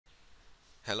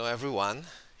Hello everyone.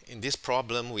 In this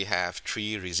problem we have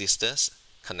three resistors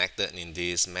connected in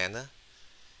this manner,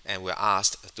 and we're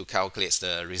asked to calculate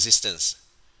the resistance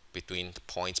between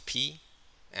point P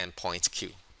and point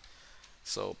Q.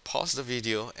 So pause the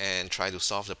video and try to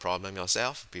solve the problem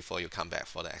yourself before you come back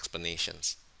for the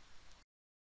explanations.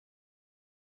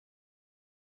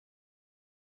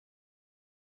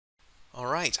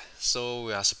 Alright, so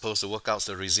we are supposed to work out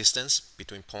the resistance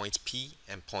between point P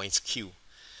and point Q.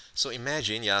 So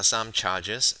imagine you have some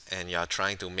charges and you are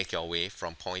trying to make your way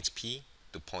from point P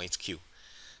to point Q.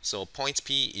 So point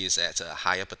P is at a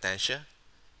higher potential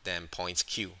than point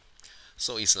Q.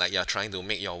 So it's like you're trying to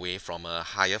make your way from a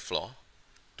higher floor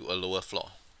to a lower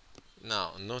floor.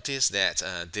 Now notice that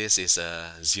this is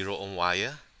a 0 ohm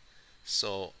wire.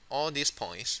 So all these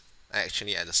points are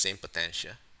actually at the same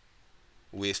potential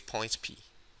with point P.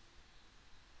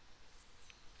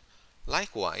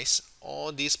 Likewise,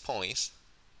 all these points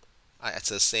are at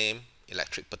the same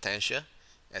electric potential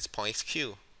as point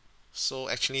Q. So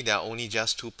actually there are only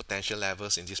just two potential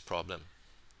levels in this problem.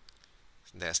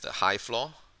 There's the high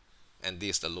floor and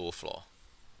this is the low floor.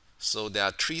 So there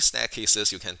are three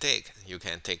staircases you can take. You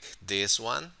can take this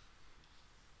one,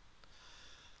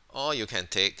 or you can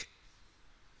take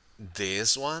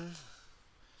this one,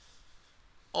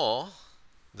 or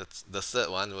the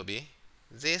third one will be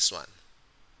this one.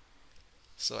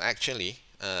 So actually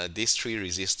these three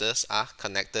resistors are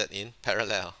connected in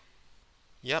parallel.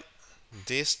 Yep,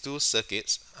 these two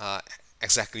circuits are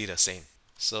exactly the same.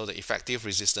 So the effective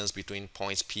resistance between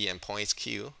points P and points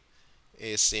Q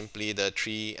is simply the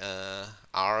three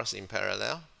R's in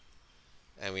parallel,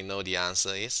 and we know the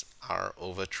answer is R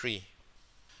over 3.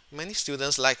 Many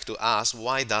students like to ask,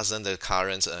 why doesn't the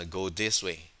current go this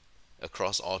way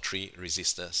across all three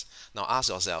resistors? Now ask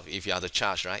yourself, if you are the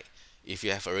charge, right? If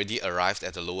you have already arrived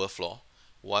at the lower floor,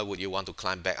 why would you want to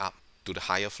climb back up to the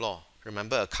higher floor?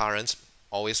 Remember, a current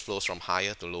always flows from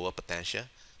higher to lower potential,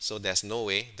 so there's no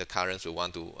way the currents will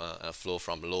want to flow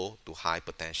from low to high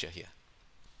potential here.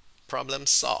 Problem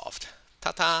solved.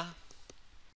 Ta-ta!